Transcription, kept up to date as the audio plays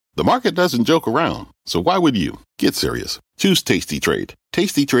The market doesn't joke around, so why would you? Get serious. Choose Tasty Trade.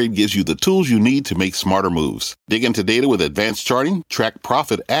 Tasty Trade gives you the tools you need to make smarter moves. Dig into data with advanced charting, track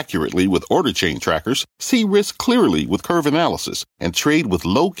profit accurately with order chain trackers, see risk clearly with curve analysis, and trade with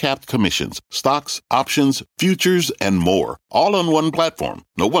low-capped commissions, stocks, options, futures, and more. All on one platform.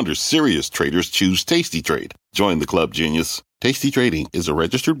 No wonder serious traders choose Tasty Trade. Join the club, genius. Tasty Trading is a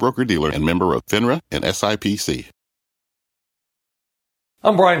registered broker-dealer and member of FINRA and SIPC.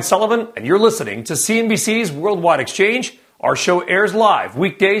 I'm Brian Sullivan, and you're listening to CNBC's Worldwide Exchange. Our show airs live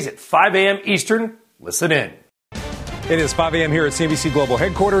weekdays at 5 a.m. Eastern. Listen in. It is 5 a.m. here at CNBC Global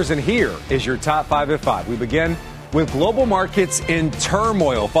Headquarters, and here is your top 5 at 5. We begin with global markets in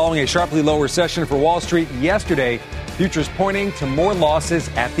turmoil following a sharply lower session for Wall Street yesterday. Futures pointing to more losses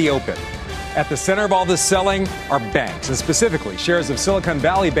at the open. At the center of all this selling are banks, and specifically shares of Silicon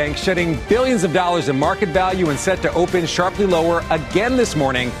Valley Bank shedding billions of dollars in market value and set to open sharply lower again this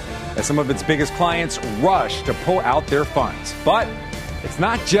morning as some of its biggest clients rush to pull out their funds. But it's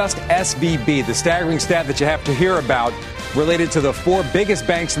not just SVB, the staggering stat that you have to hear about related to the 4 biggest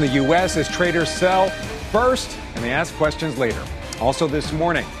banks in the U.S. as traders sell first and they ask questions later. Also this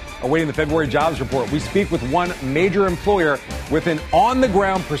morning, awaiting the February jobs report, we speak with one major employer with an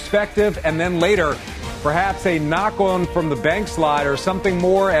on-the-ground perspective, and then later, perhaps a knock-on from the bank slide or something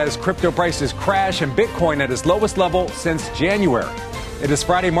more as crypto prices crash and Bitcoin at its lowest level since January. It is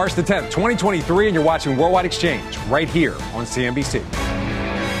Friday, March the 10th, 2023, and you're watching Worldwide Exchange right here on CNBC.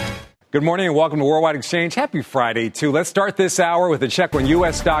 Good morning and welcome to Worldwide Exchange. Happy Friday, too. Let's start this hour with a check on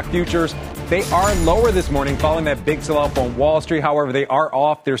U.S. stock futures. They are lower this morning following that big sell-off on Wall Street. However, they are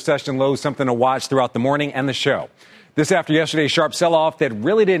off their session lows, something to watch throughout the morning and the show. This after yesterday's sharp sell-off that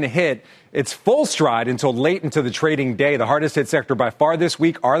really didn't hit its full stride until late into the trading day. The hardest hit sector by far this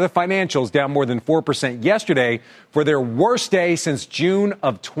week are the financials, down more than 4% yesterday for their worst day since June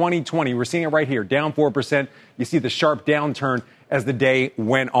of 2020. We're seeing it right here, down 4%. You see the sharp downturn as the day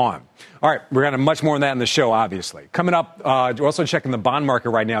went on. All right, we're going to have much more on that in the show, obviously. Coming up, we're also checking the bond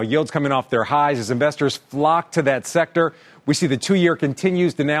market right now. Yields coming off their highs as investors flock to that sector. We see the 2-year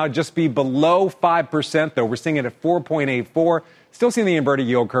continues to now just be below 5%, though. We're seeing it at 4.84. Still seeing the inverted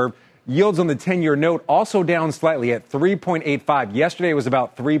yield curve. Yields on the 10-year note also down slightly at 3.85. Yesterday it was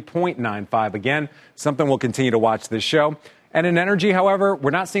about 3.95. Again, something we'll continue to watch this show. And in energy, however,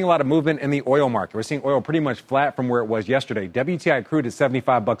 we're not seeing a lot of movement in the oil market. We're seeing oil pretty much flat from where it was yesterday. WTI crude at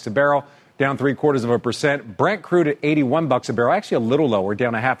 $75 a barrel, down 0.75%. Brent crude at $81 a barrel, actually a little lower,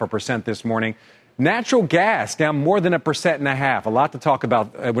 down 0.5% this morning. Natural gas down more than 1.5%. A lot to talk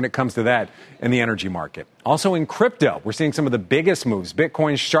about when it comes to that in the energy market. Also in crypto, we're seeing some of the biggest moves.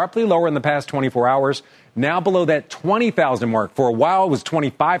 Bitcoin sharply lower in the past 24 hours, now below that 20,000 mark. For a while, it was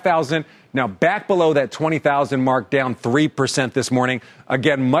 25,000. Now back below that 20,000 mark, down 3% this morning.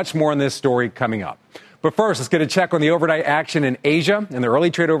 Again, much more on this story coming up. But first, let's get a check on the overnight action in Asia and the early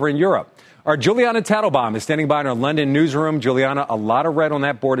trade over in Europe. Our Juliana Tattlebaum is standing by in our London newsroom. Juliana, a lot of red on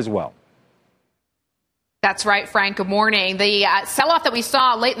that board as well. That's right, Frank. Good morning. The sell-off that we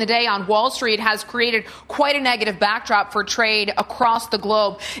saw late in the day on Wall Street has created quite a negative backdrop for trade across the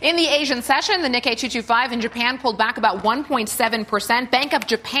globe. In the Asian session, the Nikkei 225 in Japan pulled back about 1.7%. Bank of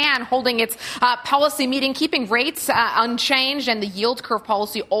Japan holding its policy meeting, keeping rates unchanged, and the yield curve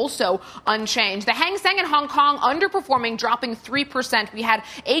policy also unchanged. The Hang Seng in Hong Kong underperforming, dropping 3%. We had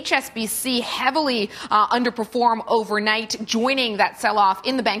HSBC heavily underperform overnight, joining that sell-off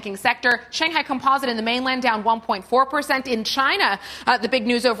in the banking sector. Shanghai Composite in the mainland down 1.4%. In China, the big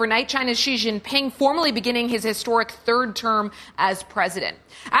news overnight, China's Xi Jinping formally beginning his historic 3rd term as president.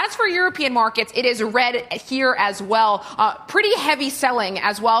 As for European markets, it is red here as well. Pretty heavy selling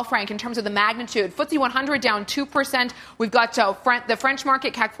as well, Frank, in terms of the magnitude. FTSE 100 down 2%. We've got the French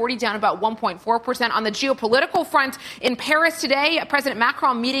market, CAC 40, down about 1.4%. On the geopolitical front, in Paris today, President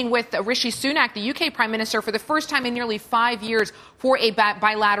Macron meeting with Rishi Sunak, the UK Prime Minister, for the first time in nearly 5 years for a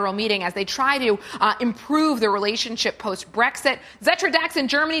bilateral meeting as they try to improve the relationship post-Brexit. Xetra DAX in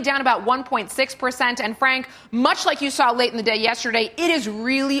Germany down about 1.6%. And Frank, much like you saw late in the day yesterday, it is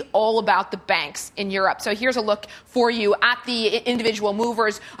really all about the banks in Europe. So here's a look for you at the individual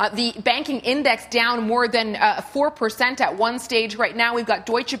movers. The banking index down more than 4% at one stage. Right now we've got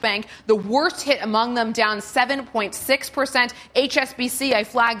Deutsche Bank, the worst hit among them, down 7.6%. HSBC, I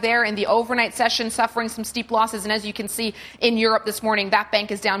flagged there in the overnight session, suffering some steep losses. And as you can see in Europe this morning, that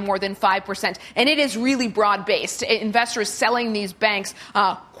bank is down more than 5%. And it is really broad-based. Investors selling these banks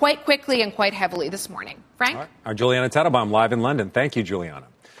quite quickly and quite heavily this morning. Frank? All right. Our Juliana Tattlebaum live in London. Thank you, Juliana.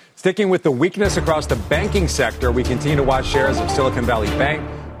 Sticking with the weakness across the banking sector, we continue to watch shares of Silicon Valley Bank.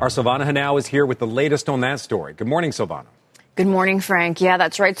 Our Silvana Henao is here with the latest on that story. Good morning, Silvana. Good morning, Frank. Yeah,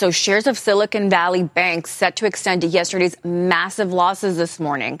 that's right. So shares of Silicon Valley Bank set to extend yesterday's massive losses this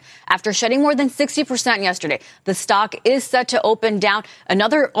morning. After shedding more than 60% yesterday, the stock is set to open down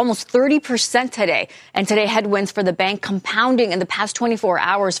another almost 30% today. And today, headwinds for the bank compounding in the past 24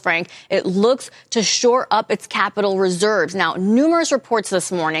 hours, Frank. It looks to shore up its capital reserves. Now, numerous reports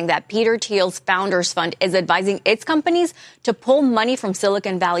this morning that Peter Thiel's Founders Fund is advising its companies to pull money from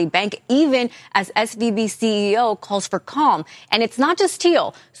Silicon Valley Bank, even as SVB CEO calls for calm. And it's not just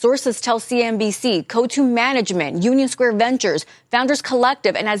Thiel. Sources tell CNBC, Coatue Management, Union Square Ventures, Founders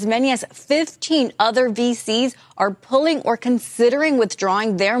Collective, and as many as 15 other VCs are pulling or considering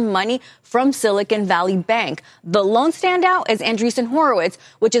withdrawing their money from Silicon Valley Bank. The lone standout is Andreessen Horowitz,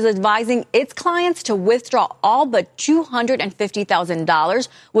 which is advising its clients to withdraw all but $250,000,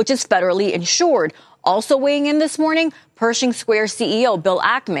 which is federally insured. Also weighing in this morning, Pershing Square CEO Bill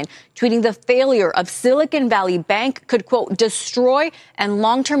Ackman tweeting the failure of Silicon Valley Bank could, quote, destroy and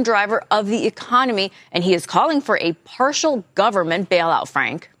long-term driver of the economy. And he is calling for a partial government bailout,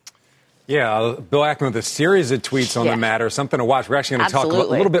 Frank. Yeah, Bill Ackman with a series of tweets on the matter. Something to watch. We're actually going to talk a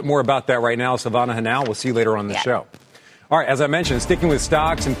little bit more about that right now. Silvana Henao, we'll see you later on the show. All right, as I mentioned, sticking with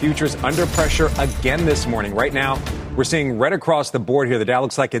stocks and futures under pressure again this morning. Right now, we're seeing red across the board here. The Dow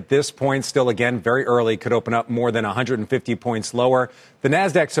looks like at this point, still again, very early, could open up more than 150 points lower. The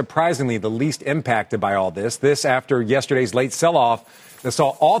Nasdaq, surprisingly, the least impacted by all this. This after yesterday's late sell-off that saw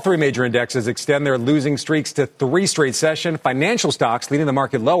all three major indexes extend their losing streaks to 3 straight sessions. Financial stocks leading the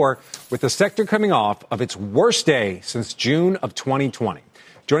market lower, with the sector coming off of its worst day since June of 2020.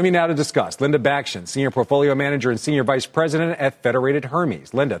 Joining me now to discuss, Linda Bakshin, Senior Portfolio Manager and Senior Vice President at Federated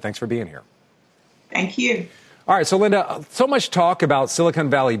Hermes. Linda, thanks for being here. Thank you. All right, so Linda, so much talk about Silicon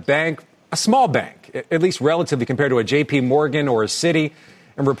Valley Bank, a small bank, at least relatively compared to a JP Morgan or a Citi,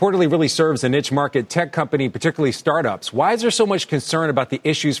 and reportedly really serves a niche market tech company, particularly startups. Why is there so much concern about the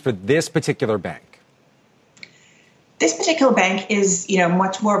issues for this particular bank? This particular bank is,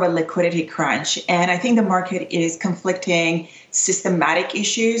 much more of a liquidity crunch. And I think the market is conflicting systematic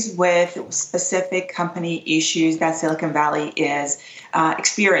issues with specific company issues that Silicon Valley is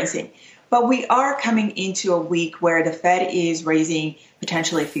experiencing. But we are coming into a week where the Fed is raising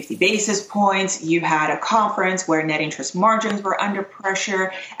potentially 50 basis points. You had a conference where net interest margins were under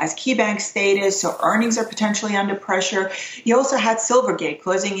pressure, as KeyBank stated, so earnings are potentially under pressure. You also had Silvergate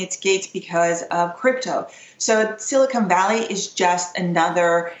closing its gates because of crypto. So Silicon Valley is just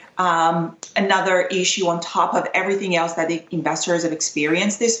another issue on top of everything else that the investors have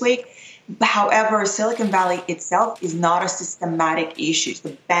experienced this week. However, Silicon Valley itself is not a systematic issue.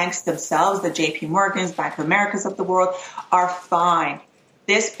 The banks themselves, the JP Morgans, Bank of Americas of the world, are fine.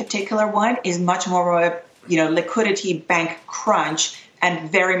 This particular one is much more of a liquidity bank crunch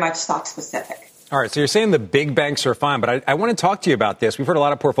and very much stock specific. All right, so you're saying the big banks are fine, but I want to talk to you about this. We've heard a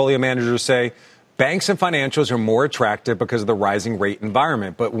lot of portfolio managers say banks and financials are more attractive because of the rising rate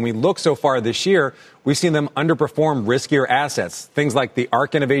environment. But when we look so far this year, we've seen them underperform riskier assets. Things like the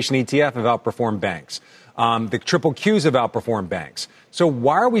ARK Innovation ETF have outperformed banks. The triple Qs have outperformed banks. So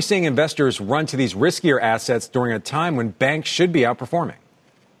why are we seeing investors run to these riskier assets during a time when banks should be outperforming?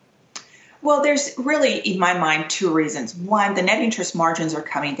 Well, there's really, in my mind, 2 reasons. One, the net interest margins are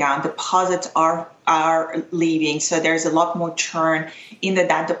coming down. Deposits are leaving. So there's a lot more churn in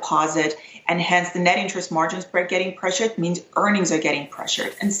that deposit. And hence the net interest margins are getting pressured means earnings are getting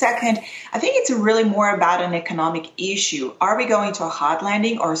pressured. And second, I think it's really more about an economic issue. Are we going to a hard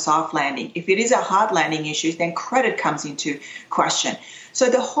landing or a soft landing? If it is a hard landing issue, then credit comes into question.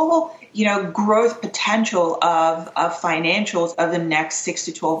 So the whole, growth potential of financials of the next 6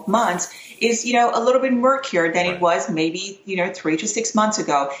 to 12 months is, a little bit murkier than it was maybe, 3 to 6 months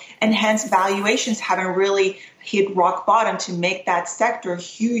ago. And hence valuations haven't really hit rock bottom to make that sector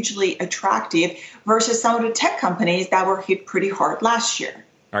hugely attractive versus some of the tech companies that were hit pretty hard last year.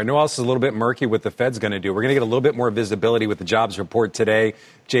 All right, Noel, this is a little bit murky what the Fed's going to do. We're going to get a little bit more visibility with the jobs report today.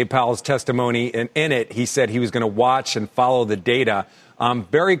 Jay Powell's testimony, and in it, he said he was going to watch and follow the data.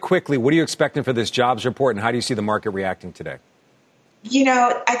 Very quickly, what are you expecting for this jobs report, and how do you see the market reacting today?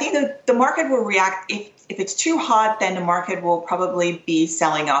 I think the market will react. If it's too hot, then the market will probably be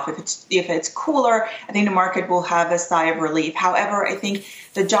selling off. If it's cooler, I think the market will have a sigh of relief. However, I think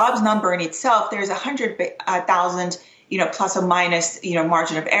the jobs number in itself, there's 100,000, plus or minus,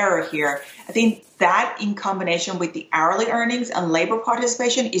 margin of error here. I think that in combination with the hourly earnings and labor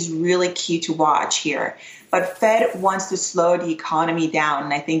participation is really key to watch here. But Fed wants to slow the economy down,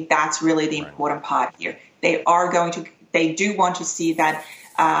 and I think that's really the important part here. They do want to see that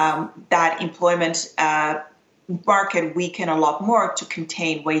employment market weaken a lot more to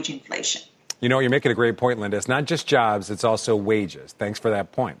contain wage inflation. You know, you're making a great point, Linda. It's not just jobs, it's also wages. Thanks for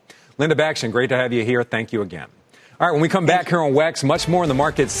that point. Linda Bakshin, great to have you here. Thank you again. All right, when we come back here on WEX, much more in the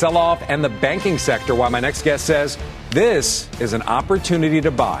market sell-off and the banking sector, while my next guest says this is an opportunity to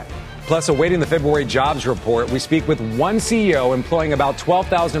buy. Plus, awaiting the February jobs report, we speak with one CEO employing about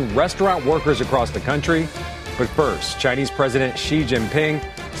 12,000 restaurant workers across the country. But first, Chinese President Xi Jinping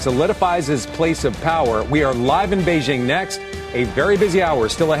solidifies his place of power. We are live in Beijing next. A very busy hour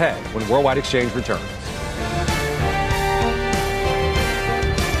still ahead when Worldwide Exchange returns.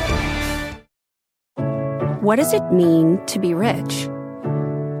 What does it mean to be rich?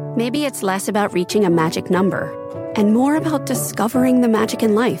 Maybe it's less about reaching a magic number and more about discovering the magic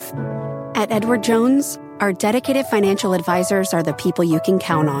in life. At Edward Jones, our dedicated financial advisors are the people you can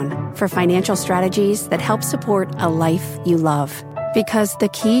count on for financial strategies that help support a life you love. Because the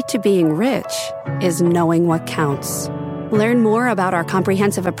key to being rich is knowing what counts. Learn more about our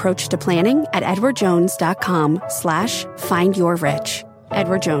comprehensive approach to planning at edwardjones.com/findyourrich.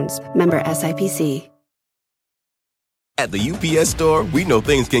 Edward Jones, member SIPC. At the UPS Store, we know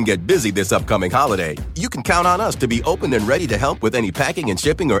things can get busy this upcoming holiday. You can count on us to be open and ready to help with any packing and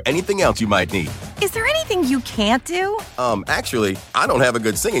shipping or anything else you might need. Is there anything you can't do? Actually, I don't have a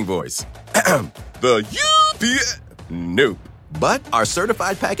good singing voice. The UPS... Nope. But our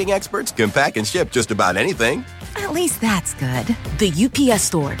certified packing experts can pack and ship just about anything. At least that's good. The UPS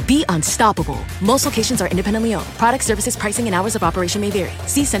Store. Be unstoppable. Most locations are independently owned. Product, services, pricing, and hours of operation may vary.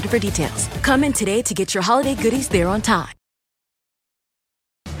 See Center for details. Come in today to get your holiday goodies there on time.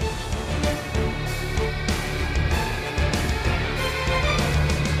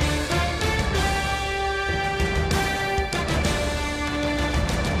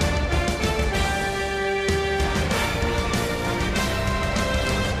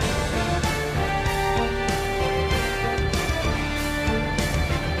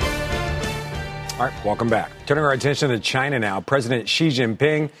 All right, welcome back. Turning our attention to China now, President Xi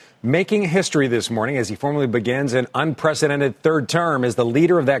Jinping making history this morning as he formally begins an unprecedented third term as the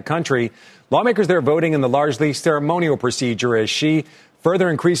leader of that country. Lawmakers there voting in the largely ceremonial procedure as Xi further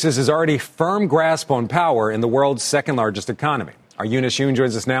increases his already firm grasp on power in the world's second largest economy. Our Eunice Yoon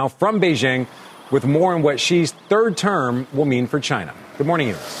joins us now from Beijing with more on what Xi's third term will mean for China. Good morning,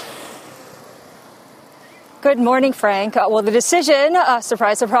 Eunice. Good morning, Frank. Well, the decision,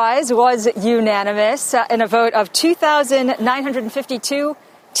 surprise, surprise, was unanimous in a vote of 2,952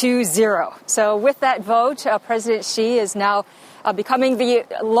 to 0. So with that vote, President Xi is now becoming the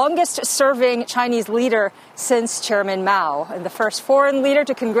longest-serving Chinese leader since Chairman Mao. And the first foreign leader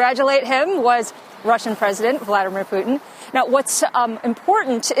to congratulate him was Russian President Vladimir Putin. Now, what's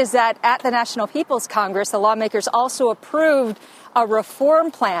important is that at the National People's Congress, the lawmakers also approved a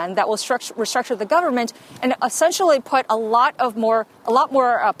reform plan that will restructure the government and essentially put a lot more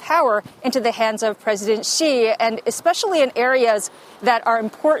power into the hands of President Xi, and especially in areas that are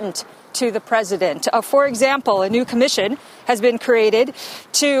important to the president. For example, a new commission has been created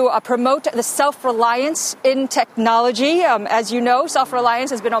to promote the self-reliance in technology. As you know,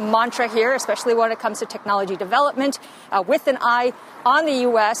 self-reliance has been a mantra here, especially when it comes to technology development, with an eye on the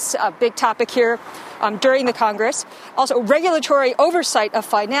U.S., a big topic here during the Congress. Also, regulatory oversight of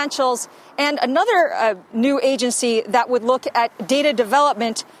financials, and another new agency that would look at data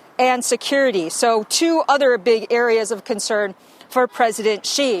development and security. So two other big areas of concern for President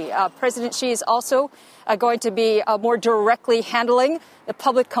Xi. President Xi is also going to be more directly handling the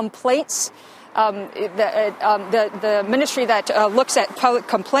public complaints, the ministry that looks at public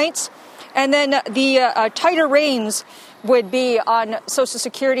complaints. And then the tighter reins would be on Social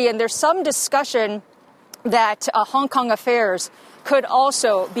Security. And there's some discussion that Hong Kong affairs could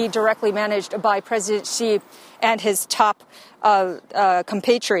also be directly managed by President Xi and his top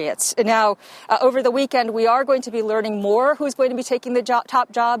compatriots. Now, over the weekend, we are going to be learning more who's going to be taking the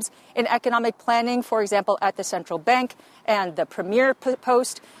top jobs in economic planning, for example, at the central bank and the premier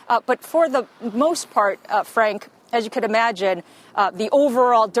post. But for the most part, Frank, as you could imagine, the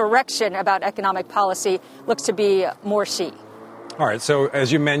overall direction about economic policy looks to be more Xi. All right. So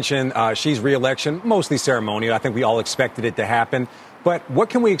as you mentioned, Xi's reelection, mostly ceremonial. I think we all expected it to happen. But what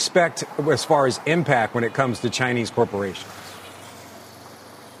can we expect as far as impact when it comes to Chinese corporations?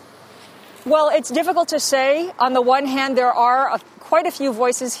 Well, it's difficult to say. On the one hand, there are quite a few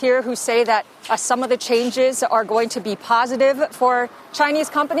voices here who say that some of the changes are going to be positive for Chinese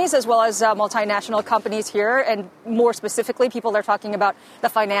companies as well as multinational companies here. And more specifically, people are talking about the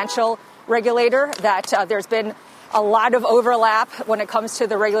financial regulator, that there's been a lot of overlap when it comes to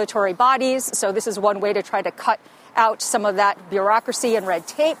the regulatory bodies. So this is one way to try to cut out some of that bureaucracy and red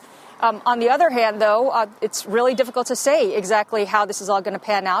tape. On the other hand, though, it's really difficult to say exactly how this is all going to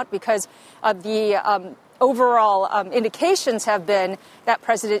pan out because the overall indications have been that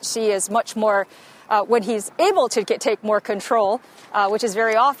President Xi is much more, when he's able to take more control, which is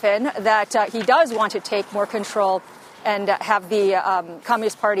very often, that he does want to take more control and have the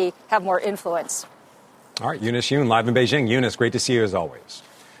Communist Party have more influence. All right, Eunice Yoon, live in Beijing. Eunice, great to see you as always.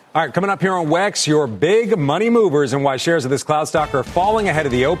 All right, coming up here on WEX, your big money movers and why shares of this cloud stock are falling ahead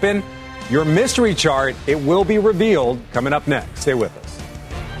of the open. Your mystery chart, it will be revealed coming up next. Stay with us.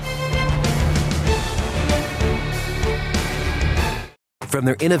 From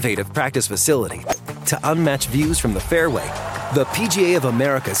their innovative practice facility to unmatched views from the fairway, the PGA of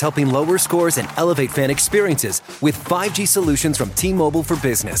America is helping lower scores and elevate fan experiences with 5G solutions from T-Mobile for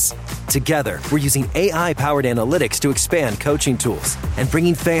Business. Together, we're using AI-powered analytics to expand coaching tools and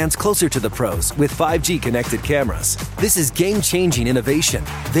bringing fans closer to the pros with 5G connected cameras. This is game-changing innovation.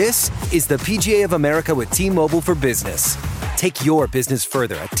 This is the PGA of America with T-Mobile for Business. Take your business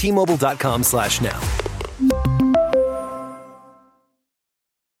further at T-Mobile.com/now.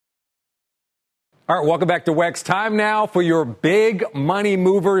 All right, welcome back to WEX. Time now for your big money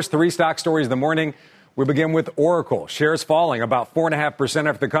movers. 3 stock stories of the morning. We begin with Oracle. Shares falling about 4.5%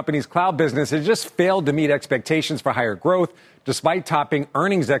 after the company's cloud business has just failed to meet expectations for higher growth, despite topping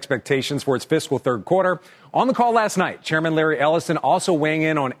earnings expectations for its fiscal third quarter. On the call last night, Chairman Larry Ellison also weighing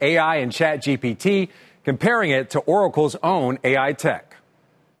in on AI and ChatGPT, comparing it to Oracle's own AI tech.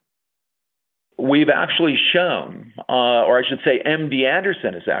 We've actually shown, or I should say MD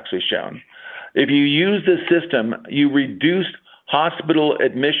Anderson has actually shown, if you use this system, you reduce hospital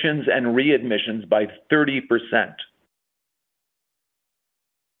admissions and readmissions by 30%.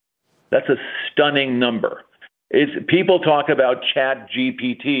 That's a stunning number. People talk about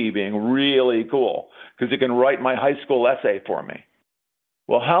ChatGPT being really cool because it can write my high school essay for me.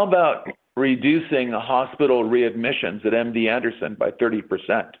 Well, how about reducing hospital readmissions at MD Anderson by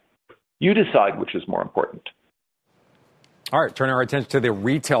 30%? You decide which is more important. All right, turning our attention to the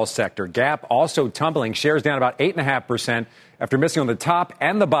retail sector. Gap also tumbling, shares down about 8.5% after missing on the top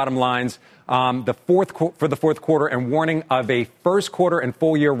and the bottom lines for the fourth quarter and warning of a first quarter and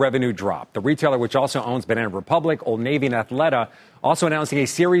full year revenue drop. The retailer, which also owns Banana Republic, Old Navy, and Athleta, also announcing a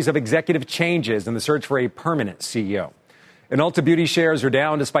series of executive changes in the search for a permanent CEO. And Ulta Beauty shares are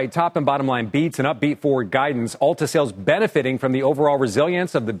down despite top and bottom line beats and upbeat forward guidance. Ulta sales benefiting from the overall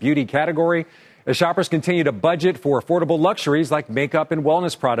resilience of the beauty category as shoppers continue to budget for affordable luxuries like makeup and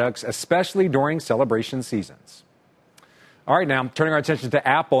wellness products, especially during celebration seasons. All right, now turning our attention to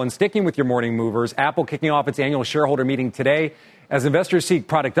Apple and sticking with your morning movers. Apple kicking off its annual shareholder meeting today as investors seek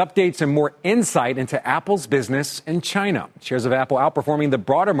product updates and more insight into Apple's business in China. Shares of Apple outperforming the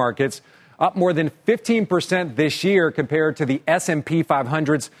broader markets, up more than 15% this year compared to the S&P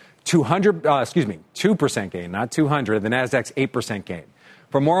 500's 2% gain, not 200, the Nasdaq's 8% gain.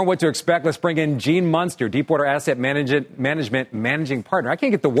 For more on what to expect, let's bring in Gene Munster, Deepwater Asset Management Managing Partner. I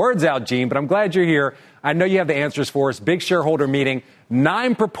can't get the words out, Gene, but I'm glad you're here. I know you have the answers for us. Big shareholder meeting,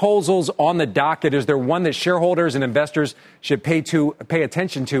 9 proposals on the docket. Is there one that shareholders and investors should pay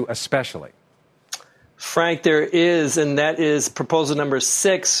attention to especially? Frank, there is, and that is proposal number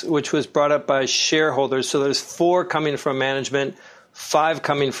 6, which was brought up by shareholders. So there's 4 coming from management, 5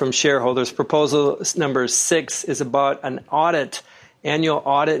 coming from shareholders. Proposal number 6 is about an annual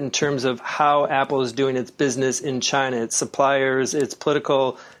audit in terms of how Apple is doing its business in China, its suppliers, its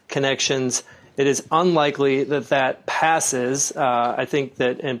political connections. It is unlikely that passes. I think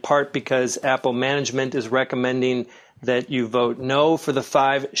that in part because Apple management is recommending that you vote no for the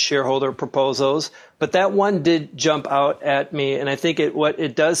 5 shareholder proposals. But that one did jump out at me, and I think what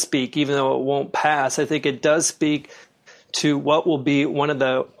it does speak, even though it won't pass, I think it does speak to what will be one of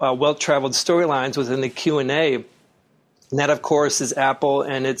the well-traveled storylines within the Q&A. And that, of course, is Apple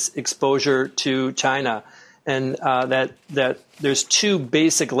and its exposure to China. And that there's 2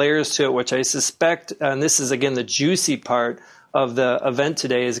 basic layers to it, which I suspect, and this is, again, the juicy part of the event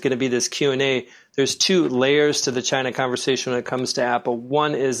today, is going to be this Q&A. There's 2 layers to the China conversation when it comes to Apple.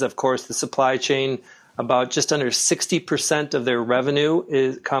 One is, of course, the supply chain. About just under 60% of their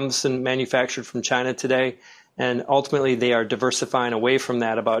revenue comes and manufactured from China today. And ultimately, they are diversifying away from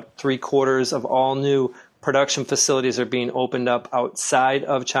that. About 3/4 of all new production facilities are being opened up outside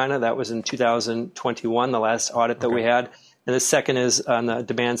of China. That was in 2021, the last audit that we had. And the second is on the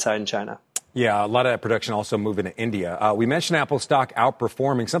demand side in China. Yeah, a lot of that production also moving to India. We mentioned Apple stock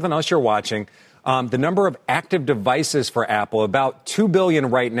outperforming. Something else you're watching, the number of active devices for Apple, about 2 billion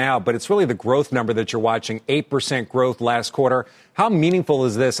right now, but it's really the growth number that you're watching, 8% growth last quarter. How meaningful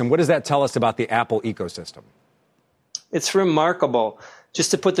is this, and what does that tell us about the Apple ecosystem? It's remarkable.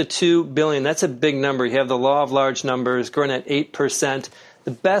 Just to put the $2 billion, that's a big number. You have the law of large numbers growing at 8%.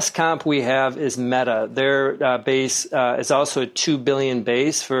 The best comp we have is Meta. Their base is also a $2 billion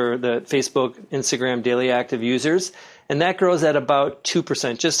base for the Facebook, Instagram daily active users. And that grows at about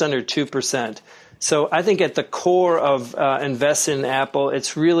 2%, just under 2%. So I think at the core of investing in Apple,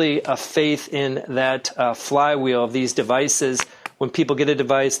 it's really a faith in that flywheel of these devices. When people get a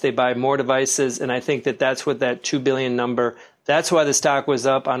device, they buy more devices. And I think that that's what that $2 billion number, that's why the stock was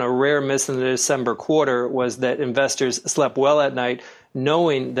up on a rare miss in the December quarter, was that investors slept well at night,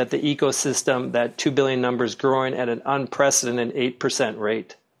 knowing that the ecosystem, that $2 billion number is growing at an unprecedented 8%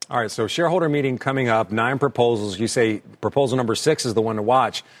 rate. All right, so shareholder meeting coming up, 9 proposals. You say proposal number 6 is the one to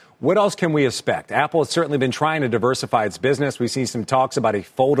watch. What else can we expect? Apple has certainly been trying to diversify its business. We've seen some talks about a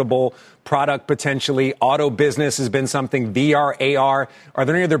foldable product potentially. Auto business has been something, VR, AR. Are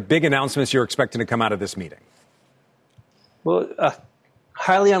there any other big announcements you're expecting to come out of this meeting? Well,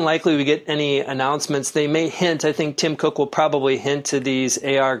 highly unlikely we get any announcements. They may hint. I think Tim Cook will probably hint to these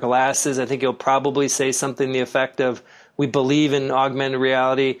AR glasses. I think he'll probably say something to the effect of, we believe in augmented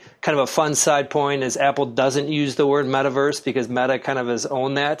reality. Kind of a fun side point is Apple doesn't use the word metaverse because Meta kind of has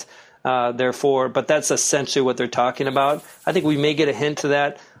owned that. Therefore, but that's essentially what they're talking about. I think we may get a hint to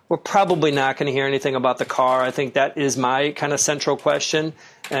that. We're probably not going to hear anything about the car. I think that is my kind of central question.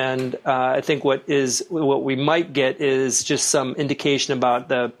 And I think what we might get is just some indication about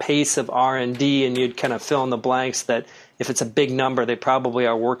the pace of R&D, and you'd kind of fill in the blanks that if it's a big number, they probably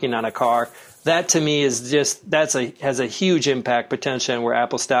are working on a car. That to me is just has a huge impact potential on where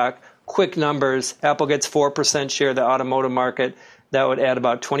Apple stock. Quick numbers: Apple gets 4% share of the automotive market. That would add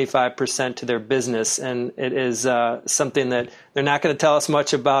about 25% to their business, and it is something that they're not going to tell us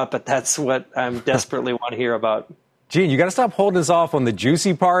much about, but that's what I desperately want to hear about. Gene, you got to stop holding us off on the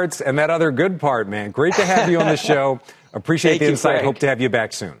juicy parts and that other good part, man. Great to have you on the show. Appreciate the insight. Frank. Hope to have you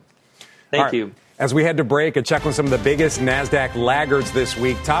back soon. Thank you. As we head to break, a check on some of the biggest NASDAQ laggards this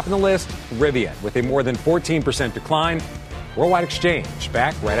week. Top of the list, Rivian, with a more than 14% decline. Worldwide Exchange,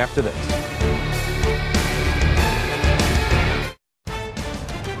 back right after this.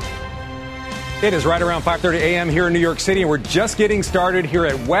 It is right around 5:30 a.m. here in New York City, and we're just getting started here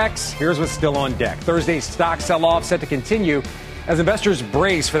at WEX. Here's what's still on deck. Thursday's stock sell-off set to continue as investors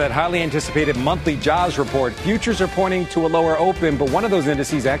brace for that highly anticipated monthly jobs report. Futures are pointing to a lower open, but one of those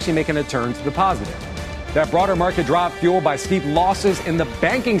indices actually making a turn to the positive. That broader market drop fueled by steep losses in the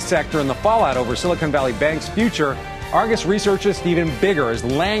banking sector and the fallout over Silicon Valley Bank's future. Argus researcher Stephen Bigger is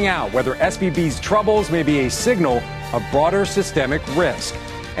laying out whether SVB's troubles may be a signal of broader systemic risk.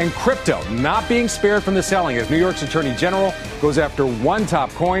 And crypto not being spared from the selling as New York's Attorney General goes after one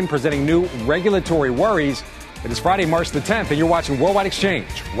top coin, presenting new regulatory worries. It is Friday, March the 10th, and you're watching Worldwide Exchange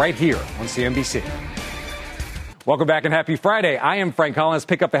right here on CNBC. Welcome back and happy Friday. I am Frank Collins.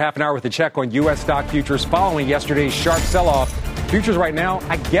 Pick up the half an hour with a check on U.S. stock futures following yesterday's sharp sell-off. Futures right now,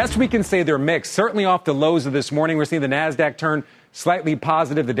 I guess we can say they're mixed. Certainly off the lows of this morning. We're seeing the NASDAQ turn slightly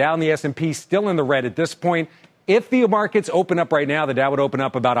positive. The Dow and the S&P still in the red at this point. If the markets open up right now, the Dow would open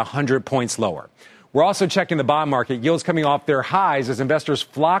up about 100 points lower. We're also checking the bond market. Yields coming off their highs as investors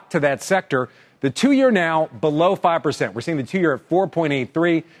flock to that sector. The 2-year now below 5%. We're seeing the 2-year at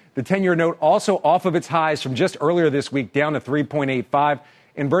 4.83. The 10-year note also off of its highs from just earlier this week down to 3.85.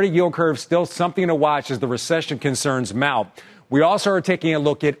 Inverted yield curve still something to watch as the recession concerns mount. We also are taking a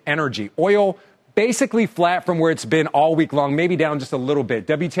look at energy. Oil basically flat from where it's been all week long, maybe down just a little bit.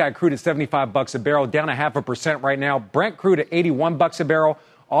 WTI crude at $75 a barrel, down 0.5% right now. Brent crude at $81 a barrel,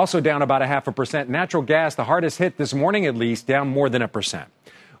 also down about 0.5%. Natural gas, the hardest hit this morning at least, down more than 1%.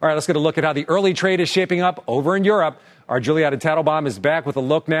 All right, let's get a look at how the early trade is shaping up over in Europe. Our Juliana Tattlebaum is back with a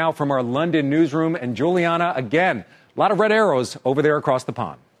look now from our London newsroom. And Juliana, again, a lot of red arrows over there across the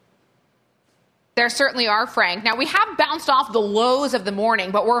pond. There certainly are, Frank. Now, we have bounced off the lows of the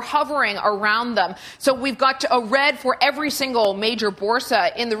morning, but we're hovering around them. So we've got a red for every single major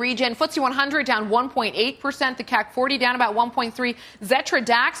borsa in the region. FTSE 100 down 1.8%. The CAC 40 down about 1.3%. Xetra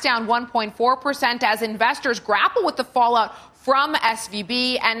DAX down 1.4% as investors grapple with the fallout from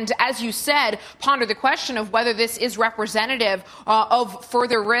SVB. And as you said, ponder the question of whether this is representative of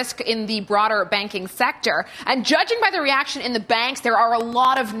further risk in the broader banking sector. And judging by the reaction in the banks, there are a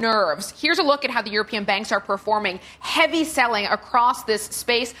lot of nerves. Here's a look at how the European banks are performing. Heavy selling across this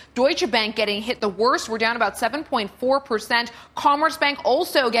space. Deutsche Bank getting hit the worst. We're down about 7.4%. Commerzbank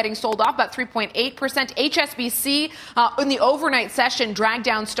also getting sold off about 3.8%. HSBC in the overnight session dragged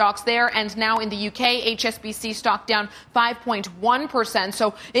down stocks there. And now in the UK, HSBC stock down 5.9%. 1.1%.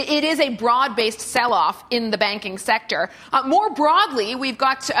 So it is a broad-based sell-off in the banking sector. More broadly, we've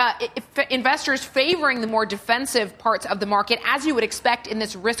got investors favoring the more defensive parts of the market, as you would expect in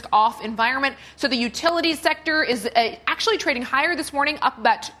this risk-off environment. So the utilities sector is actually trading higher this morning, up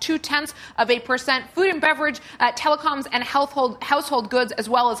about 0.2%. Food and beverage, telecoms, and household goods, as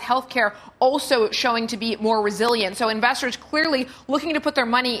well as healthcare, also showing to be more resilient. So investors clearly looking to put their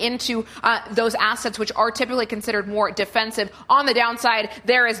money into those assets, which are typically considered more defensive. On the downside,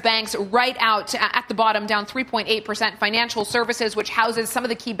 there is banks right out at the bottom, down 3.8%. Financial services, which houses some of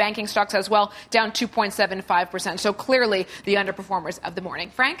the key banking stocks as well, down 2.75%. So clearly the underperformers of the morning.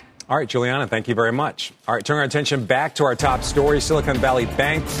 Frank? All right, Juliana, thank you very much. All right, turning our attention back to our top story. Silicon Valley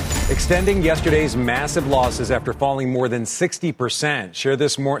Bank extending yesterday's massive losses after falling more than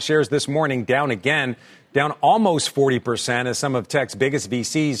 60%. Shares this morning down again, down almost 40% as some of tech's biggest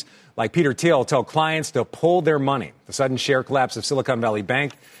VCs like Peter Thiel tell clients to pull their money. The sudden share collapse of Silicon Valley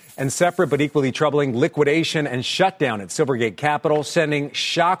Bank and separate but equally troubling liquidation and shutdown at Silvergate Capital, sending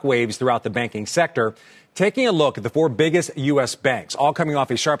shockwaves throughout the banking sector. Taking a look at the four biggest U.S. banks, all coming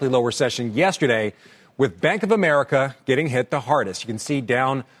off a sharply lower session yesterday, with Bank of America getting hit the hardest. You can see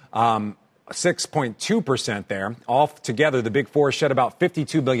down 6.2% there. All together, the big four shed about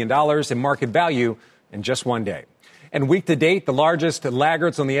 $52 billion in market value in just one day. And week to date, the largest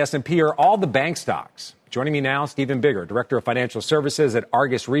laggards on the S&P are all the bank stocks. Joining me now, Stephen Bigger, Director of Financial Services at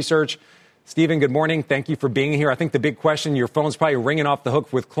Argus Research. Stephen, good morning. Thank you for being here. I think the big question, your phone's probably ringing off the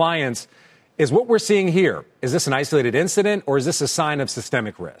hook with clients, is what we're seeing here. Is this an isolated incident or is this a sign of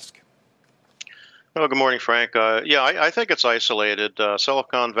systemic risk? Well, good morning, Frank. I think it's isolated.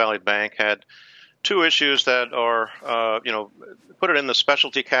 Silicon Valley Bank had two issues that are, put it in the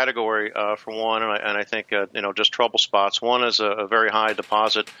specialty category for one, and I think, just trouble spots. One is a very high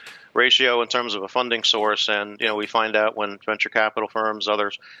deposit ratio in terms of a funding source, and, we find out when venture capital firms,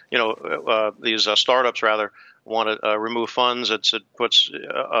 others, these startups rather, want to remove funds, it puts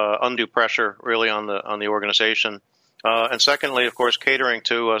undue pressure really on the organization. And secondly, of course, catering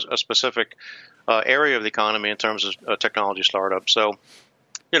to a specific area of the economy in terms of technology startups. So,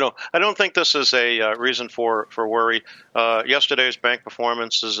 I don't think this is a reason for worry. Yesterday's bank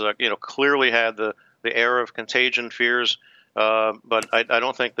performances, clearly had the air of contagion fears. But I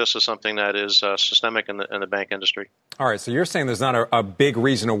don't think this is something that is systemic in the bank industry. All right. So you're saying there's not a big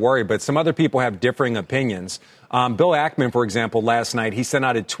reason to worry, but some other people have differing opinions. Bill Ackman, for example, last night, he sent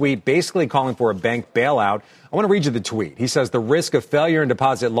out a tweet basically calling for a bank bailout. I want to read you the tweet. He says the risk of failure and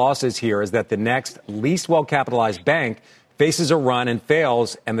deposit losses here is that the next least well-capitalized bank faces a run and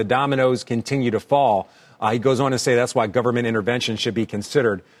fails, and the dominoes continue to fall. He goes on to say that's why government intervention should be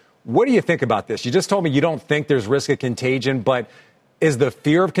considered. What do you think about this? You just told me you don't think there's risk of contagion, but is the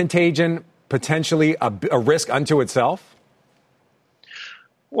fear of contagion potentially a risk unto itself?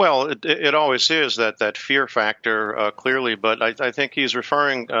 Well, it always is that fear factor, clearly, but I think he's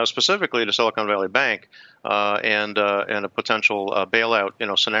referring specifically to Silicon Valley Bank and a potential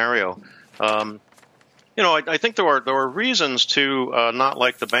bailout, scenario. I think there are reasons to not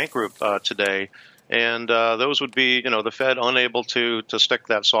like the bank group today. And those would be, the Fed unable to stick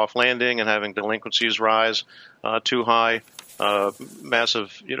that soft landing and having delinquencies rise too high,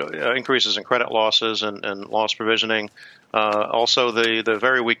 massive, increases in credit losses and loss provisioning. Also, the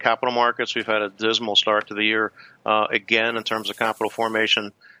very weak capital markets. We've had a dismal start to the year again in terms of capital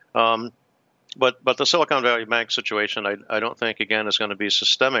formation. But the Silicon Valley Bank situation, I don't think, again, is going to be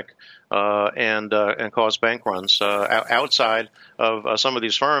systemic and cause bank runs outside of some of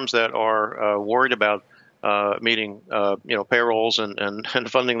these firms that are worried about meeting payrolls and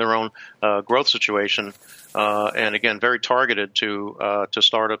funding their own growth situation. And again, very targeted to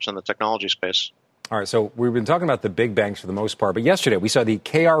startups in the technology space. All right, so we've been talking about the big banks for the most part, but yesterday we saw the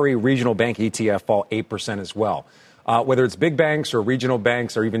KRE Regional Bank ETF fall 8% as well. Whether it's big banks or regional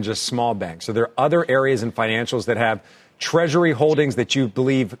banks or even just small banks. So there are other areas in financials that have treasury holdings that you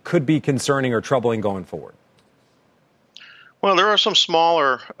believe could be concerning or troubling going forward? Well, there are some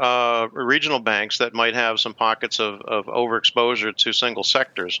smaller regional banks that might have some pockets of overexposure to single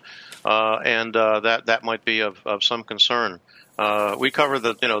sectors, and that might be of some concern. We cover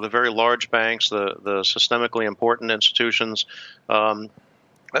the very large banks, the systemically important institutions,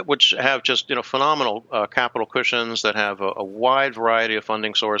 which have just phenomenal capital cushions that have a wide variety of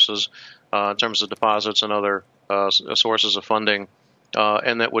funding sources in terms of deposits and other sources of funding,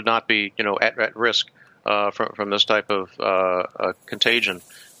 and that would not be at risk from this type of contagion.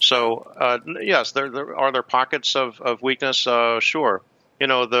 So yes, there are pockets of weakness. Sure,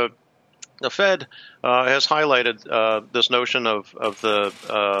 the the Fed has highlighted this notion of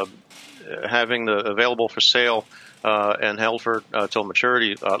having the available for sale and held for till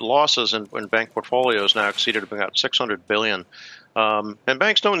maturity losses in bank portfolios now exceeded about $600 billion. And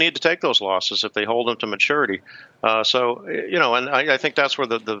banks don't need to take those losses if they hold them to maturity. And I think that's where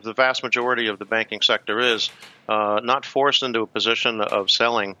the vast majority of the banking sector is, not forced into a position of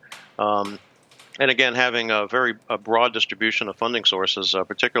selling. And again, having a very broad distribution of funding sources,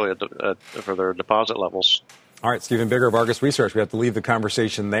 particularly for their deposit levels. All right, Stephen Bigger of Argus Research. We have to leave the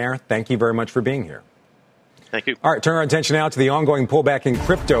conversation there. Thank you very much for being here. Thank you. All right, turn our attention now to the ongoing pullback in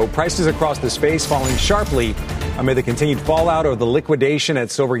crypto. Prices across the space falling sharply amid the continued fallout of the liquidation at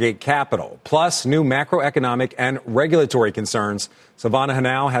Silvergate Capital, plus new macroeconomic and regulatory concerns. Silvana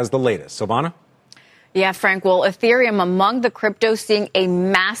Henao has the latest. Silvana? Yeah, Frank. Well, Ethereum among the cryptos seeing a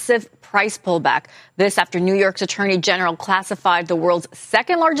massive price pullback. This after New York's Attorney General classified the world's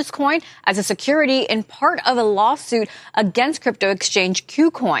second largest coin as a security in part of a lawsuit against crypto exchange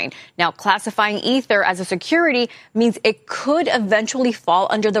KuCoin. Now, classifying Ether as a security means it could eventually fall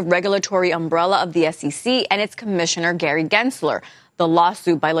under the regulatory umbrella of the SEC and its commissioner, Gary Gensler. The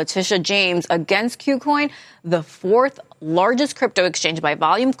lawsuit by Letitia James against KuCoin, the fourth largest crypto exchange by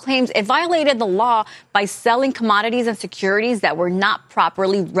volume, claims it violated the law by selling commodities and securities that were not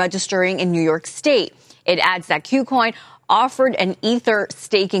properly registering in New York State. It adds that KuCoin offered an Ether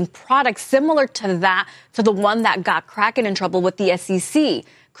staking product similar to the one that got Kraken in trouble with the SEC.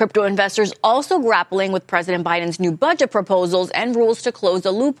 Crypto investors also grappling with President Biden's new budget proposals and rules to close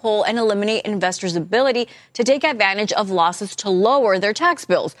the loophole and eliminate investors' ability to take advantage of losses to lower their tax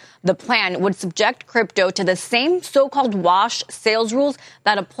bills. The plan would subject crypto to the same so-called wash sales rules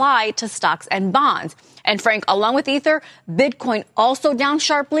that apply to stocks and bonds. And Frank, along with Ether, Bitcoin also down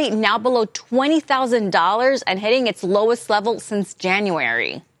sharply, now below $20,000 and hitting its lowest level since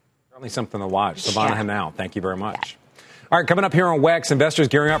January. Certainly something to watch. Silvana Henao, thank you very much. All right, coming up here on WEX, investors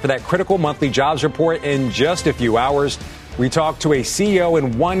gearing up for that critical monthly jobs report in just a few hours. We talk to a CEO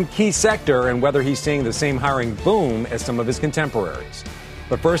in one key sector and whether he's seeing the same hiring boom as some of his contemporaries.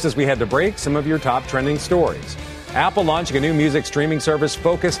 But first, as we head to break, some of your top trending stories. Apple launching a new music streaming service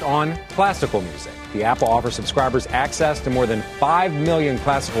focused on classical music. The app will offer subscribers access to more than 5 million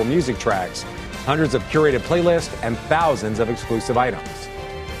classical music tracks, hundreds of curated playlists, and thousands of exclusive items.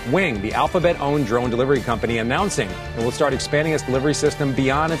 Wing, the Alphabet-owned drone delivery company, announcing it will start expanding its delivery system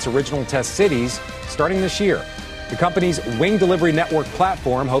beyond its original test cities starting this year. The company's Wing Delivery Network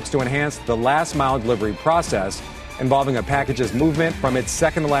platform hopes to enhance the last-mile delivery process, involving a package's movement from its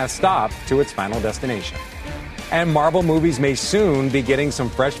second-to-last stop to its final destination. And Marvel movies may soon be getting some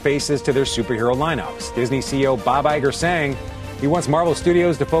fresh faces to their superhero lineups. Disney CEO Bob Iger saying he wants Marvel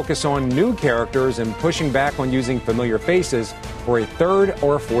Studios to focus on new characters and pushing back on using familiar faces for a third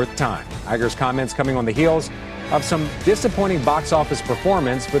or a fourth time. Iger's comments coming on the heels of some disappointing box office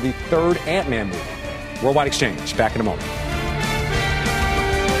performance for the third Ant-Man movie. Worldwide Exchange, back in a moment.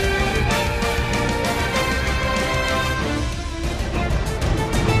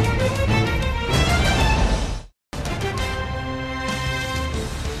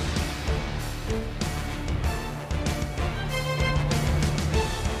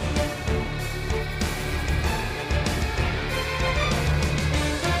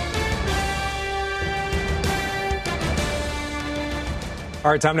 All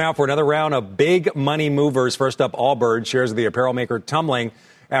right, time now for another round of big money movers. First up, Allbirds, shares of the apparel maker tumbling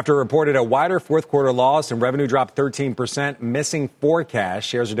after it reported a wider fourth quarter loss and revenue dropped 13%, missing forecast.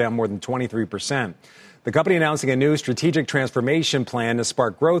 Shares are down more than 23%. The company announcing a new strategic transformation plan to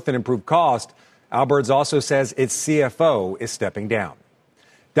spark growth and improve cost. Allbirds also says its CFO is stepping down.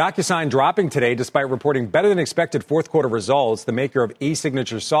 DocuSign dropping today despite reporting better than expected fourth quarter results. The maker of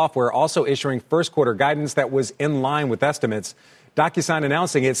e-signature software also issuing first quarter guidance that was in line with estimates. DocuSign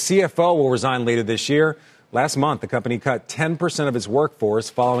announcing its CFO will resign later this year. Last month, the company cut 10% of its workforce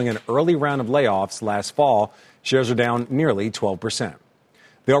following an early round of layoffs last fall. Shares are down nearly 12%.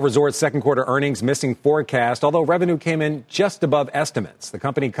 Vail Resorts' second quarter earnings missing forecast, although revenue came in just above estimates. The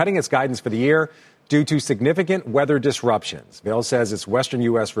company cutting its guidance for the year due to significant weather disruptions. Vail says its western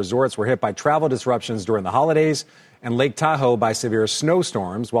U.S. resorts were hit by travel disruptions during the holidays and Lake Tahoe by severe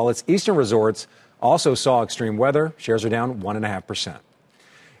snowstorms, while its eastern resorts also saw extreme weather. Shares are down 1.5%.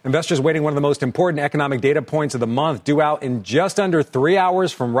 Investors waiting one of the most important economic data points of the month due out in just under 3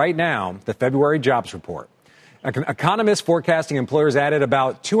 hours from right now, the February jobs report. Economists forecasting employers added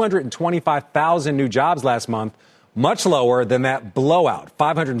about 225,000 new jobs last month, much lower than that blowout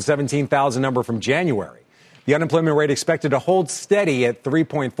 517,000 number from January. The unemployment rate expected to hold steady at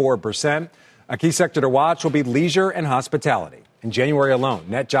 3.4%. A key sector to watch will be leisure and hospitality. In January alone,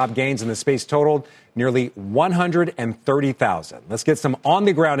 net job gains in the space totaled nearly 130,000. Let's get some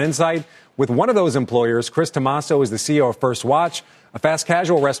on-the-ground insight with one of those employers. Chris Tomaso is the CEO of First Watch, a fast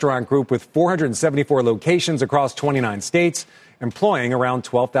casual restaurant group with 474 locations across 29 states, employing around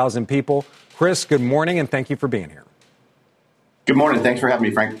 12,000 people. Chris, good morning, and thank you for being here. Good morning. Thanks for having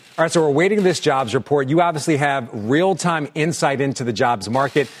me, Frank. All right, so we're waiting this jobs report. You obviously have real-time insight into the jobs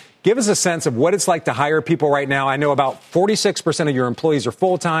market. Give us a sense of what it's like to hire people right now. I know about 46% of your employees are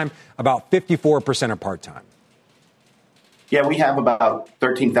full-time, about 54% are part-time. Yeah, we have about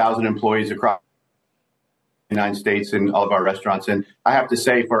 13,000 employees across the United States in all of our restaurants. And I have to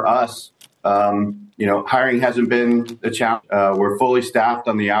say, for us, hiring hasn't been a challenge. We're fully staffed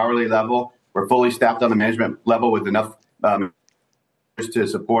on the hourly level. We're fully staffed on the management level with enough to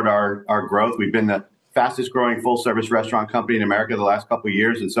support our growth. We've been the fastest growing full service restaurant company in America the last couple of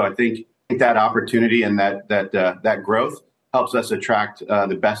years. And so I think that opportunity and that growth helps us attract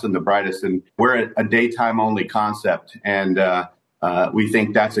the best and the brightest. And we're a daytime only concept. And we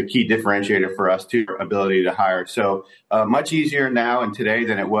think that's a key differentiator for us too, our ability to hire. So much easier now and today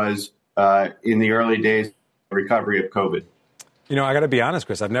than it was in the early days of the recovery of COVID. You know, I got to be honest,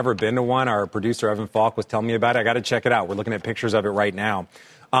 Chris, I've never been to one. Our producer, Evan Falk, was telling me about it. I got to check it out. We're looking at pictures of it right now.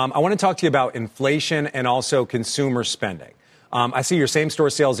 I want to talk to you about inflation and also consumer spending. I see your same-store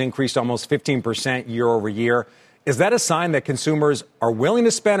sales increased almost 15% year over year. Is that a sign that consumers are willing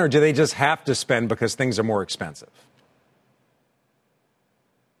to spend, or do they just have to spend because things are more expensive?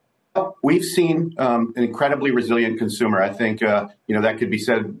 We've seen an incredibly resilient consumer. I think, that could be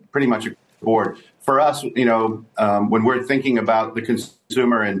said pretty much across the board. For us, when we're thinking about the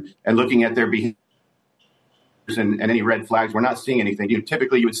consumer and looking at their behaviors and any red flags, we're not seeing anything.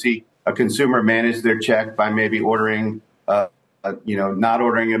 Typically, you would see a consumer manage their check by maybe ordering, not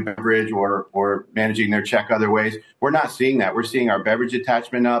ordering a beverage or managing their check other ways. We're not seeing that. We're seeing our beverage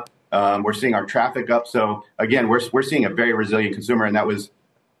attachment up. We're seeing our traffic up. So, again, we're seeing a very resilient consumer, and that was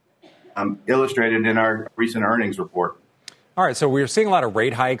illustrated in our recent earnings report. All right, so we're seeing a lot of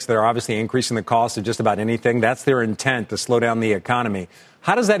rate hikes that are obviously increasing the cost of just about anything. That's their intent, to slow down the economy.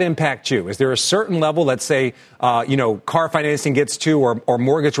 How does that impact you? Is there a certain level, let's say, car financing gets to or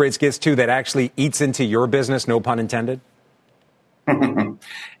mortgage rates gets to that actually eats into your business, no pun intended?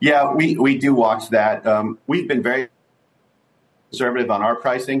 Yeah, we do watch that. We've been very conservative on our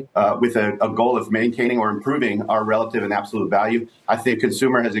pricing with a goal of maintaining or improving our relative and absolute value. I think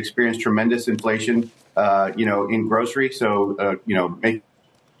consumer has experienced tremendous inflation in grocery. So, make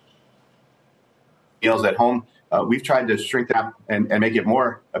meals at home. We've tried to shrink that and make it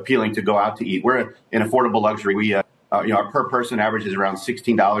more appealing to go out to eat. We're in affordable luxury. We, our per person average is around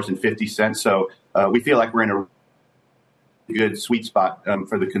 $16.50. So we feel like we're in a good sweet spot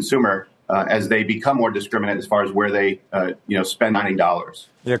for the consumer as they become more discriminate as far as where they, spend $90.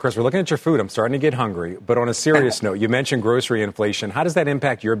 Yeah, Chris, we're looking at your food. I'm starting to get hungry. But on a serious note, you mentioned grocery inflation. How does that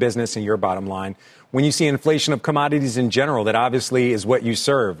impact your business and your bottom line when you see inflation of commodities in general? That obviously is what you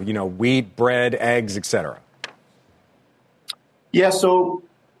serve, wheat, bread, eggs, et cetera. Yeah, so,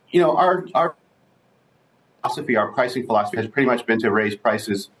 our philosophy, our pricing philosophy has pretty much been to raise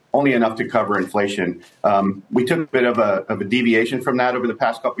prices only enough to cover inflation. We took a bit of a deviation from that over the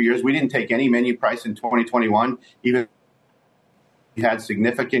past couple of years. We didn't take any menu price in 2021, even we had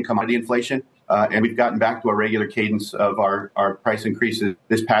significant commodity inflation, and we've gotten back to a regular cadence of our price increases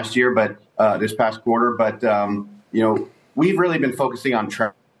this past year, this past quarter. But, we've really been focusing on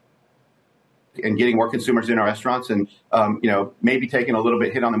traffic and getting more consumers in our restaurants and, maybe taking a little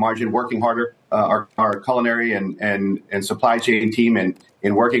bit hit on the margin, working harder, our culinary and supply chain team and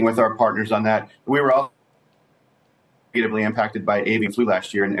in working with our partners on that. We were all negatively impacted by avian flu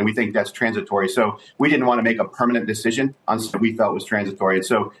last year, and we think that's transitory. So we didn't want to make a permanent decision on something we felt was transitory. And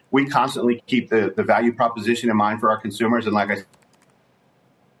so we constantly keep the value proposition in mind for our consumers. And like I said,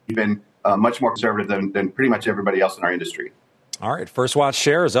 we've been much more conservative than pretty much everybody else in our industry. All right. First Watch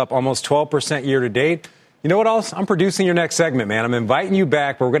shares up almost 12% year to date. You know what else? I'm producing your next segment, man. I'm inviting you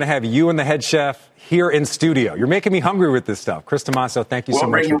back. We're going to have you and the head chef here in studio. You're making me hungry with this stuff. Chris Tomaso, thank you so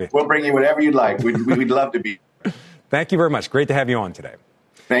much for being here. We'll bring you whatever you'd like. We'd love to be. Thank you very much. Great to have you on today.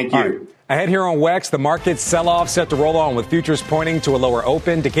 Thank you. Right. Ahead here on WEX, the market sell-off set to roll on with futures pointing to a lower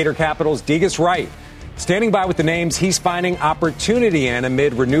open. Decatur Capital's Degas Wright standing by with the names he's finding opportunity in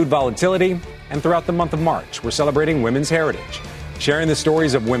amid renewed volatility. And throughout the month of March, we're celebrating Women's Heritage, sharing the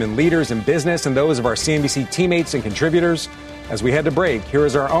stories of women leaders in business and those of our CNBC teammates and contributors. As we head to break, here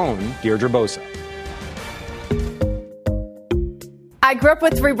is our own Deirdre Bosa. I grew up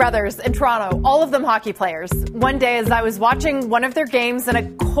with three brothers in Toronto, all of them hockey players. One day, as I was watching one of their games in a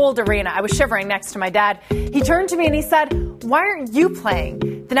cold arena, I was shivering next to my dad. He turned to me and he said, "Why aren't you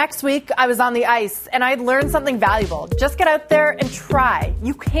playing?" The next week, I was on the ice and I'd learned something valuable. Just get out there and try.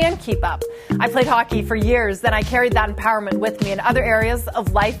 You can keep up. I played hockey for years, then I carried that empowerment with me in other areas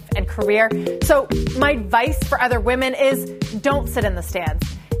of life and career. So my advice for other women is don't sit in the stands.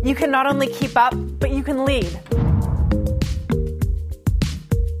 You can not only keep up, but you can lead.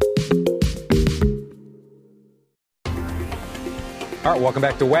 All right, welcome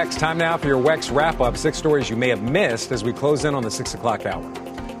back to WEX. Time now for your WEX wrap-up. 6 stories you may have missed as we close in on the 6 o'clock hour.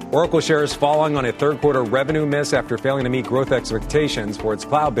 Oracle shares falling on a third-quarter revenue miss after failing to meet growth expectations for its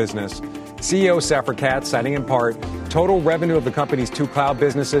cloud business. CEO Safra Catz citing in part total revenue of the company's 2 cloud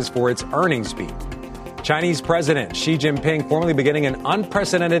businesses for its earnings beat. Chinese President Xi Jinping formally beginning an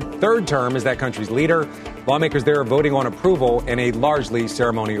unprecedented third term as that country's leader. Lawmakers there are voting on approval in a largely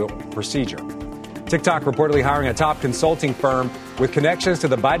ceremonial procedure. TikTok reportedly hiring a top consulting firm with connections to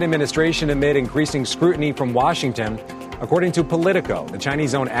the Biden administration amid increasing scrutiny from Washington. According to Politico, the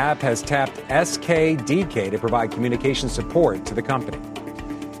Chinese-owned app has tapped SKDK to provide communication support to the company.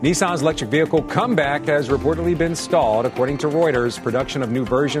 Nissan's electric vehicle comeback has reportedly been stalled. According to Reuters, production of new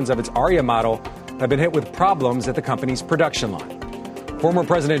versions of its Ariya model have been hit with problems at the company's production line. Former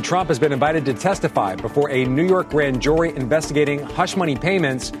President Trump has been invited to testify before a New York grand jury investigating hush money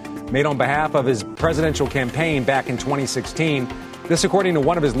payments made on behalf of his presidential campaign back in 2016. This according to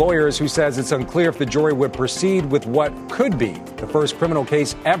one of his lawyers, who says it's unclear if the jury would proceed with what could be the first criminal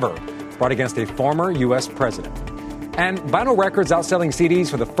case ever brought against a former U.S. president. And vinyl records outselling CDs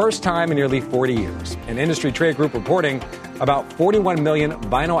for the first time in nearly 40 years. An industry trade group reporting about 41 million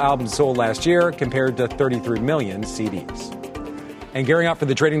vinyl albums sold last year compared to 33 million CDs. And gearing up for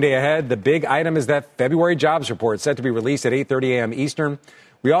the trading day ahead, the big item is that February jobs report set to be released at 8:30 a.m. Eastern.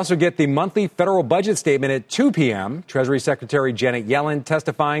 We also get the monthly federal budget statement at 2 p.m. Treasury Secretary Janet Yellen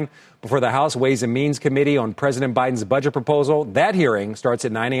testifying before the House Ways and Means Committee on President Biden's budget proposal. That hearing starts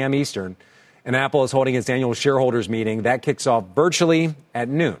at 9 a.m. Eastern. And Apple is holding its annual shareholders meeting. That kicks off virtually at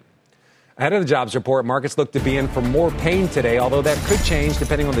noon. Ahead of the jobs report, markets look to be in for more pain today, although that could change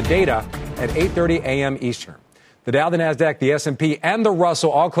depending on the data at 8:30 a.m. Eastern. The Dow, the Nasdaq, the S&P, and the Russell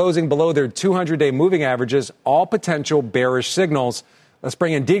all closing below their 200-day moving averages, all potential bearish signals. Let's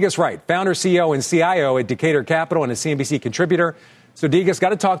bring in Degas Wright, founder, CEO, and CIO at Decatur Capital and a CNBC contributor. So, Degas, got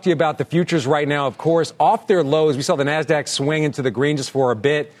to talk to you about the futures right now, of course, off their lows. We saw the Nasdaq swing into the green just for a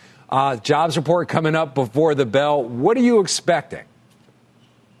bit. Jobs report coming up before the bell. What are you expecting?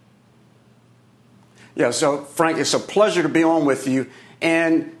 Yeah, so, Frank, it's a pleasure to be on with you.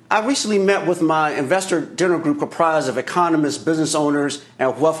 And I recently met with my investor dinner group comprised of economists, business owners,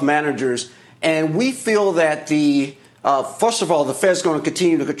 and wealth managers. And we feel that first of all, the Fed's going to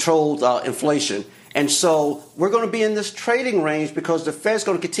continue to control inflation. And so we're going to be in this trading range because the Fed's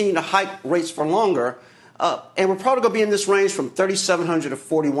going to continue to hike rates for longer. And we're probably going to be in this range from 3,700 to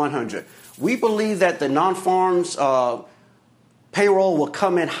 4,100. We believe that the non-farms payroll will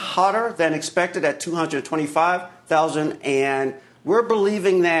come in hotter than expected at 225,000. And we're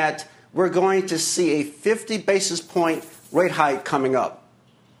believing that we're going to see a 50 basis point rate hike coming up.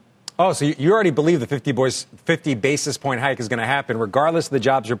 Oh, so you already believe the 50 basis point hike is going to happen, regardless of the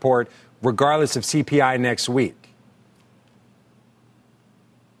jobs report, regardless of CPI next week.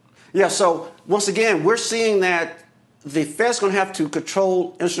 Yeah, so once again, we're seeing that the Fed's going to have to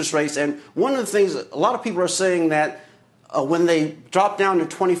control interest rates. And one of the things, a lot of people are saying that when they drop down to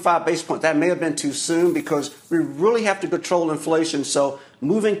 25 basis points, that may have been too soon because we really have to control inflation. So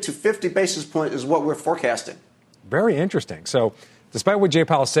moving to 50 basis points is what we're forecasting. Very interesting. So despite what Jay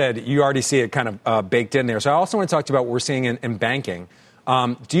Powell said, you already see it kind of baked in there. So I also want to talk to you about what we're seeing in banking.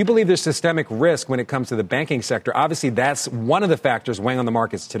 Do you believe there's systemic risk when it comes to the banking sector? Obviously, that's one of the factors weighing on the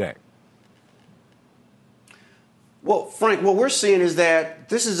markets today. Well, Frank, what we're seeing is that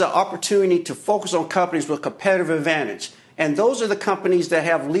this is an opportunity to focus on companies with competitive advantage. And those are the companies that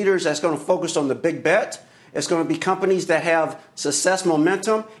have leaders that's going to focus on the big bet. It's going to be companies that have success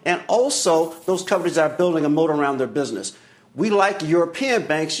momentum and also those companies that are building a moat around their business. We like European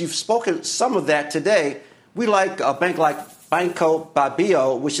banks. You've spoken some of that today. We like a bank like Banco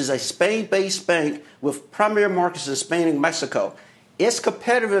Babio, which is a Spain-based bank with primary markets in Spain and Mexico. Its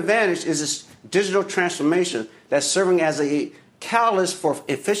competitive advantage is its digital transformation that's serving as a catalyst for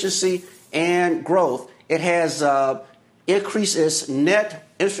efficiency and growth. It has increased its net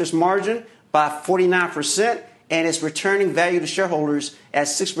interest margin by 49%, and it's returning value to shareholders at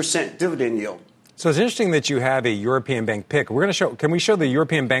 6% dividend yield. So it's interesting that you have a European bank pick. Can we show the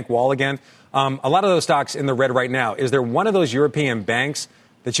European bank wall again? A lot of those stocks in the red right now. Is there one of those European banks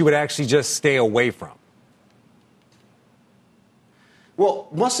that you would actually just stay away from? Well,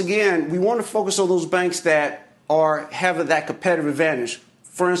 once again, we want to focus on those banks that are having that competitive advantage.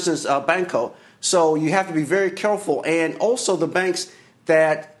 For instance, Banco. So you have to be very careful. And also the banks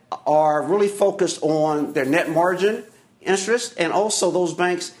that are really focused on their net margin interest, and also those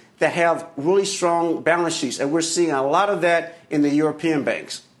banks that have really strong balance sheets. And we're seeing a lot of that in the European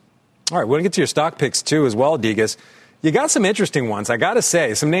banks. All right, we're going to get to your stock picks, too, as well, Degas. You got some interesting ones, I got to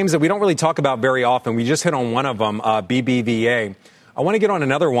say. Some names that we don't really talk about very often. We just hit on one of them, BBVA. I want to get on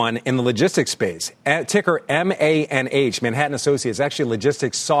another one in the logistics space. Ticker MANH, Manhattan Associates, actually a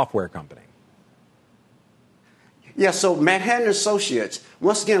logistics software company. Yeah, so Manhattan Associates,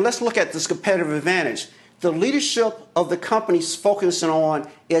 once again, let's look at this competitive advantage. The leadership of the company's focusing on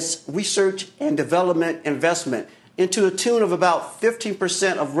its research and development investment into a tune of about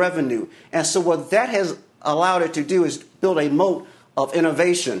 15% of revenue. And so what that has allowed it to do is build a moat of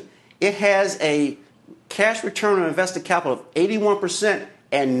innovation. It has a cash return on invested capital of 81%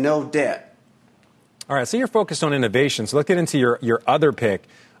 and no debt. All right, so you're focused on innovation. So let's get into your other pick.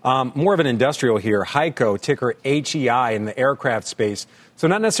 More of an industrial here, HEICO, ticker HEI in the aircraft space. So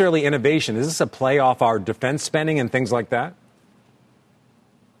not necessarily innovation. Is this a play off our defense spending and things like that?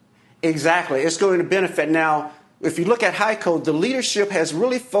 Exactly. It's going to benefit. Now, if you look at HEICO, the leadership has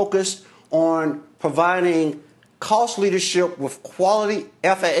really focused on providing cost leadership with quality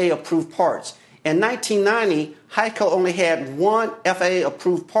FAA-approved parts. In 1990, HEICO only had one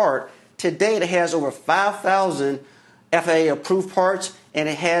FAA-approved part. Today, it has over 5,000 FAA-approved parts, and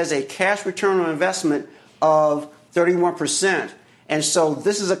it has a cash return on investment of 31%. And so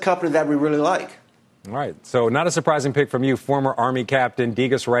this is a company that we really like. All right. So not a surprising pick from you, former Army Captain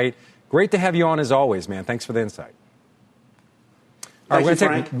Degas Wright. Great to have you on as always, man. Thanks for the insight. All right, we're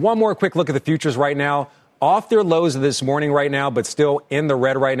going to take one more quick look at the futures right now. Off their lows this morning right now, but still in the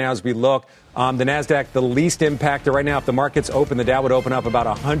red right now as we look. The NASDAQ, the least impacted right now. If the market's open, the Dow would open up about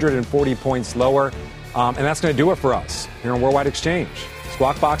 140 points lower. And that's going to do it for us here on Worldwide Exchange.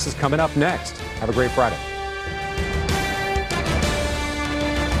 Squawk Box is coming up next. Have a great Friday.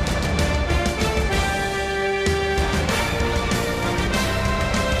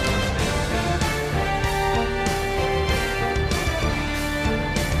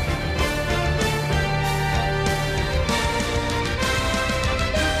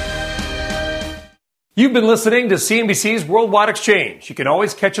 You've been listening to CNBC's Worldwide Exchange. You can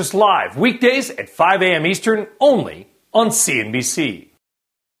always catch us live weekdays at 5 a.m. Eastern, only on CNBC.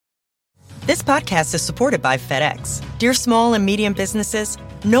 This podcast is supported by FedEx. Dear small and medium businesses,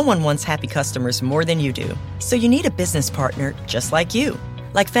 no one wants happy customers more than you do. So you need a business partner just like you.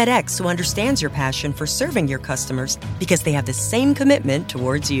 Like FedEx, who understands your passion for serving your customers because they have the same commitment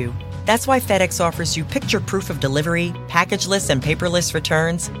towards you. That's why FedEx offers you picture proof of delivery, packageless and paperless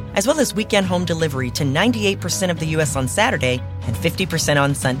returns, as well as weekend home delivery to 98% of the U.S. on Saturday and 50%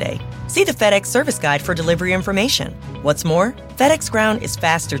 on Sunday. See the FedEx service guide for delivery information. What's more, FedEx Ground is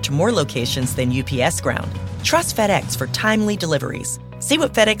faster to more locations than UPS Ground. Trust FedEx for timely deliveries. See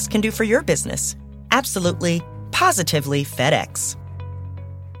what FedEx can do for your business. Absolutely, positively FedEx.